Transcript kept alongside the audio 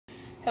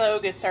Hello,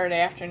 good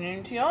Saturday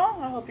afternoon to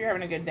y'all. I hope you're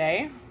having a good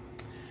day.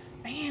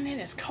 Man, it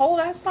is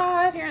cold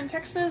outside here in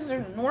Texas.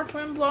 There's a north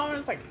wind blowing.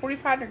 It's like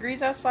 45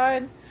 degrees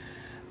outside.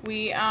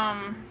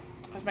 I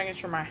was making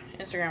sure my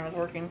Instagram was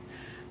working.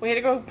 We had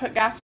to go put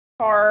gas in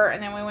the car,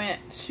 and then we went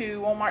to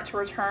Walmart to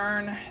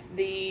return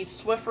the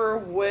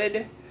Swiffer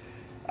wood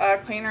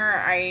cleaner.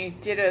 I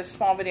did a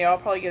small video. I'll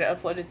probably get it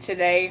uploaded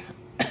today.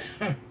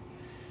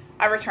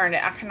 I returned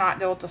it. I could not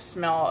deal with the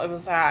smell.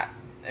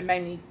 It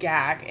made me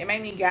gag. It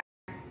made me gag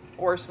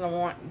worse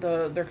than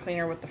their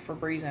cleaner with the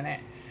Febreze in it.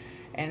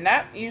 And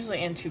that usually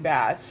ain't too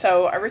bad.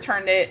 So I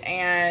returned it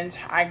and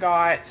I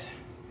got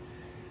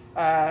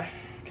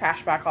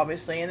cash back,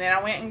 obviously. And then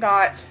I went and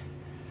got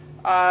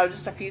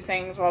just a few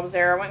things while I was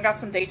there. I went and got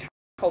some daytime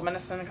cold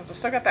medicine because I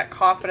still got that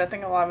cough, but I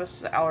think a lot of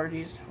it's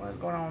allergies. What is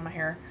going on with my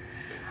hair?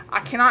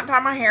 I cannot dye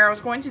my hair. I was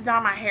going to dye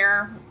my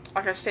hair,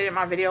 like I stated in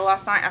my video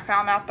last night. I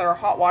found out that our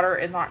hot water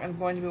is not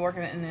going to be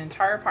working in the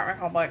entire apartment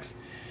complex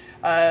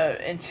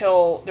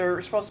until they're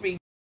supposed to be getting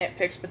it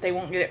fixed, but they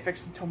won't get it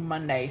fixed until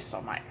Monday. So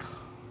I'm like,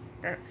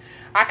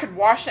 I could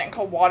wash it in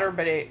cold water,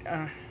 but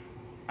I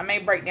may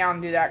break down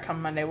and do that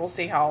come Monday. We'll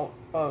see how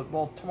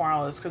well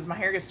tomorrow is, because my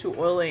hair gets too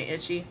oily and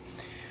itchy.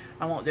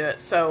 I won't do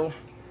it. So,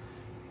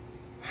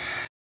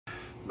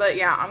 but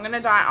yeah, I'm gonna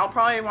dye. I'll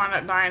probably wind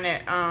up dyeing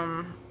it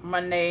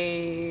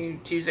Monday,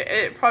 Tuesday.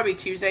 It'll probably be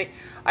Tuesday.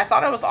 I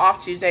thought I was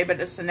off Tuesday,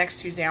 but it's the next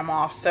Tuesday I'm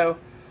off. So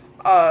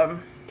I'll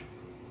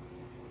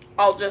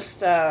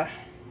just I'll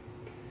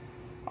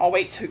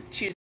wait till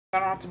Tuesday. I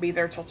don't have to be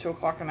there till 2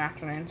 o'clock in the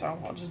afternoon, so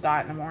I'll just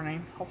dye it in the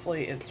morning.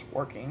 Hopefully it's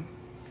working.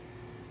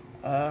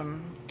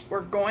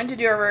 We're going to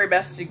do our very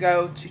best to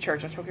go to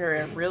church. I told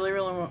Carrie I really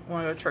want to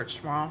go to church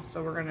tomorrow,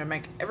 so we're going to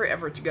make every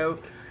effort to go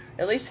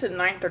at least to the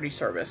 9:30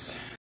 service.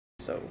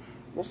 So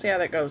we'll see how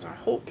that goes. I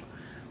hope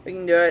we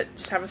can do it.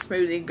 Just have a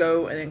smoothie,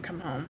 go, and then come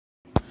home.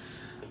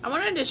 I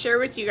wanted to share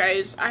with you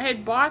guys, I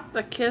had bought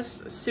the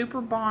Kiss Super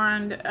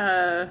Bond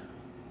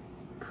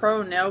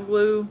Pro Nail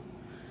Glue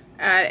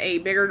at a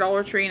bigger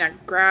Dollar Tree, and I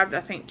grabbed,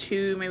 I think,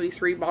 2, maybe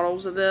 3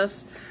 bottles of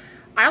this.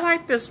 I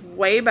like this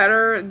way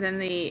better than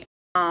the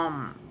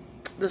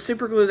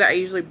super glue that I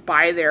usually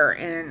buy there,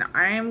 and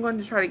I am going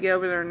to try to get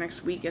over there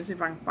next week and see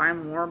if I can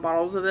find more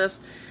bottles of this.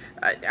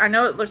 I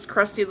know it looks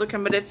crusty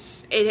looking, but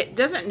it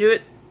doesn't do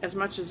it as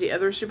much as the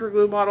other super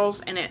glue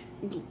bottles, and it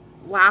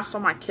lasts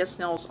on my Kiss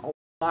nails a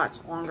lot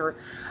longer.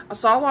 I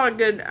saw a lot of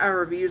good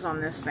reviews on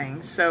this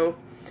thing, so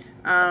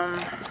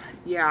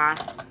yeah,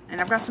 and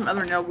I've got some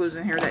other nail glues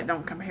in here that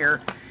don't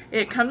compare.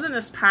 It comes in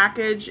this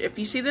package. If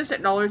you see this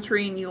at Dollar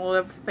Tree and you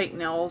love fake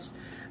nails,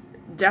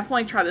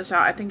 definitely try this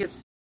out. I think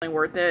it's definitely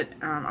worth it.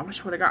 I wish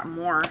I would have gotten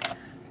more.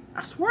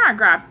 I swear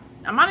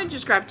I might have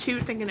just grabbed 2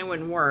 thinking it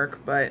wouldn't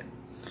work, but,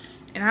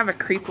 and I have a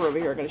creeper over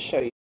here I'm going to show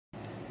you.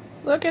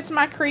 Look, it's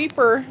my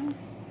creeper.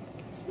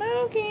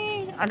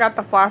 Smokey. I got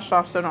the flash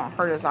off so it don't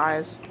hurt his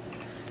eyes.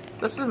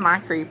 This is my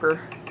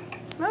creeper.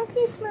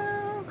 Smokey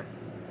Smoke.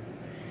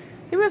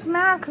 He was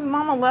mad because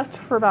Mama left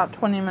for about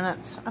 20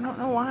 minutes. I don't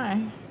know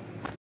why.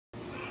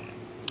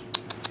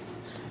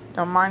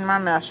 Don't mind my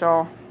mess,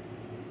 y'all.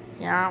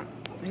 Yeah,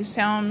 he's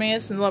telling me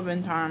it's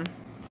loving time.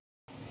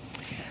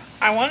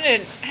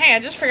 Hey, I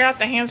just forgot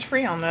the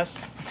hands-free on this.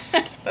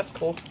 That's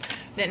cool.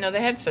 Didn't know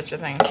they had such a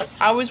thing.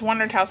 I always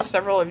wondered how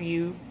several of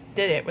you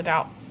did it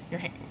without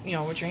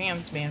with your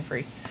hands being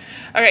free.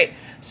 Okay,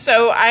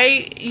 so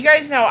you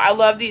guys know I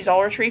love these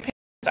Dollar Tree pens.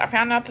 I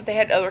found out that they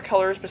had other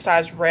colors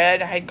besides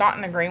red. I had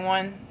gotten a green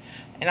one,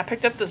 and I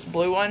picked up this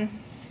blue one.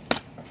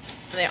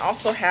 And they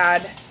also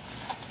had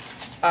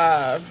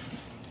a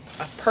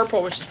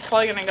purple, which is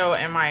probably going to go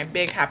in my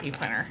big Happy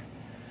Planner.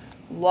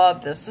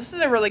 Love this. This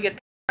is a really good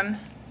pen.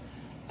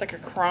 It's like a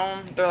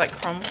chrome. They're like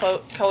chrome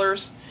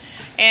colors.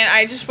 And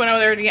I just went over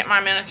there to get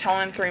my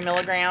Minitonin 3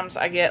 milligrams.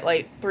 I get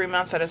like 3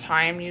 months at a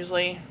time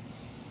usually.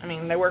 I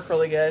mean, they work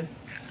really good.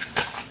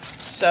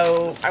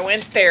 So I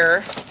went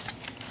there.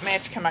 I may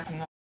have to come back in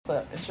the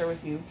clip and share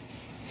with you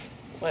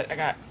what I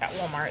got at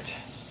Walmart.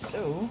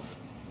 So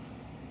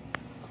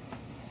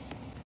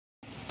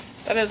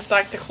that is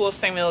like the coolest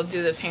thing they'll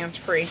do, this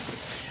hands-free.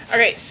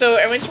 Okay, so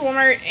I went to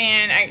Walmart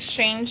and I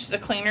exchanged the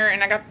cleaner,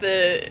 and I got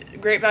the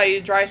Great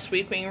Value dry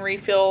sweeping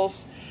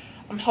refills.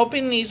 I'm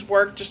hoping these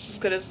work just as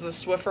good as the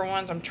Swiffer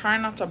ones. I'm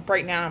trying not to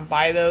break down and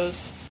buy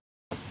those.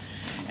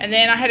 And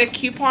then I had a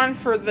coupon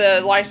for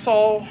the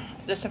Lysol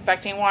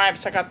disinfecting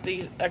wipes. I got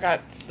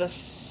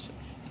this.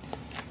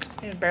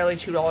 It was barely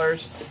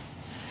 $2.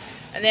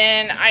 And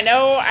then I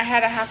know I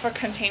had a half a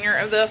container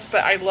of this,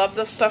 but I love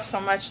this stuff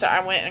so much that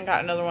I went and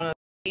got another one of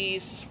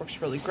these. This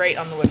works really great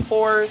on the wood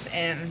floors,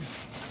 and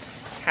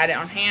had it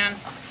on hand.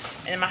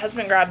 And then my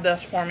husband grabbed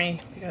this for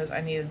me because I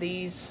needed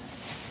these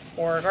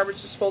for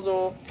garbage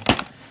disposal.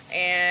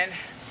 And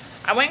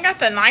I went and got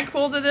the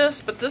NyQuil to this,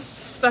 but this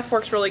stuff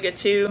works really good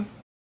too.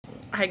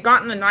 I had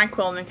gotten the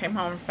NyQuil and then came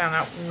home and found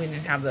out we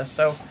didn't have this,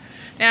 so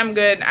now I'm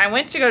good. When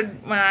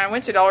I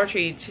went to Dollar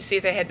Tree to see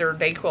if they had their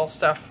DayQuil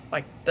stuff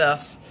like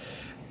this,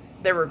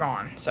 they were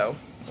gone. So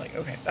I was like,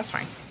 okay, that's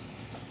fine.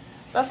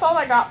 That's all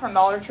I got from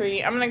Dollar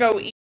Tree. I'm gonna go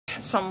eat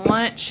some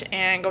lunch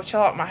and go chill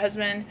out with my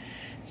husband.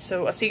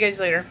 So I'll see you guys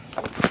later.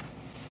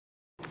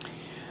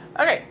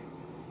 Okay,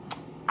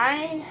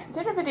 I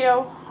did a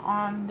video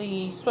on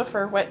the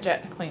Swiffer Wet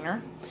Jet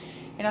Cleaner,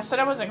 and I said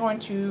I wasn't going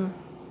to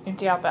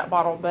empty out that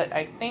bottle, but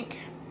I think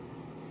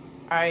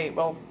I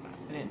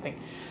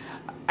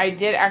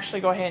did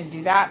actually go ahead and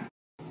do that.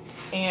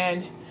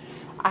 And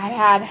I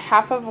had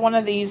half of one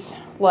of these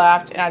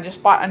left, and I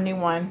just bought a new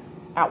one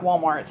at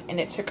Walmart, and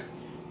it took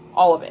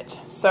all of it.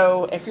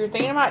 So if you're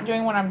thinking about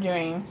doing what I'm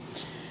doing,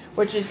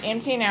 which is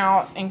emptying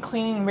out and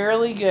cleaning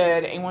really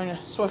good, and when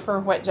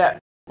Swiffer Wet Jet,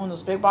 one of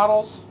those big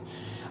bottles,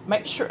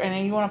 make sure, and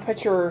then you want to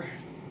put your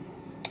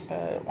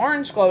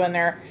orange glow in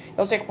there,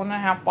 it'll take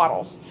 1.5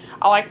 bottles.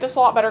 I like this a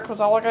lot better because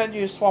all I gotta do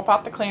is swap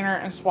out the cleaner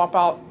and swap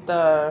out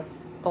the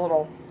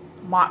little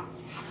mop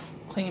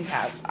cleaning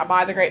pads. I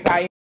buy the Great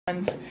Value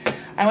ones.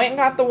 I went and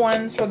got the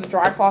ones for the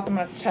dry cloth. I'm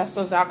going to test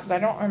those out because I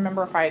don't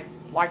remember if I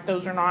like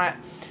those or not.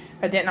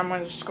 If I didn't, I'm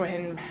going to just go ahead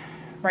and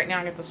right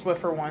now get the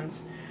Swiffer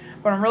ones.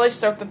 But I'm really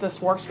stoked that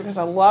this works because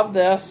I love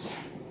this.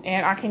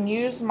 And I can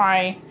use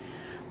my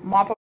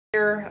mop up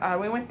here.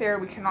 We went there.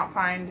 We could not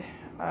find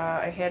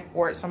a head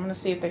for it. So I'm going to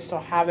see if they still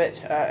have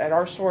it at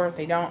our store. If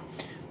they don't,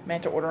 I may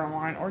have to order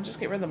online or just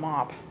get rid of the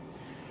mop.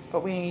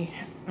 But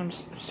I'm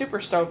super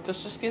stoked.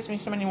 This just gives me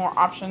so many more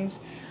options.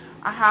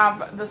 I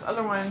have this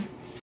other one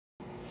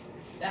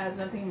that has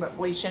nothing but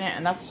bleach in it,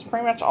 and that's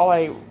pretty much all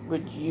I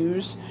would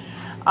use.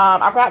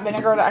 I've got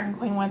vinegar that I can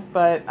clean with,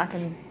 but I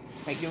can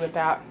make do with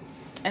that.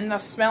 And the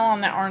smell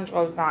on that orange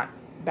glow is not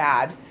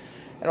bad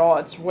at all.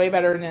 It's way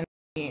better than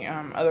the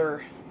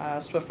other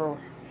Swiffer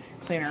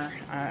cleaner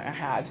I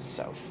had,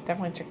 so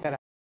definitely check that out.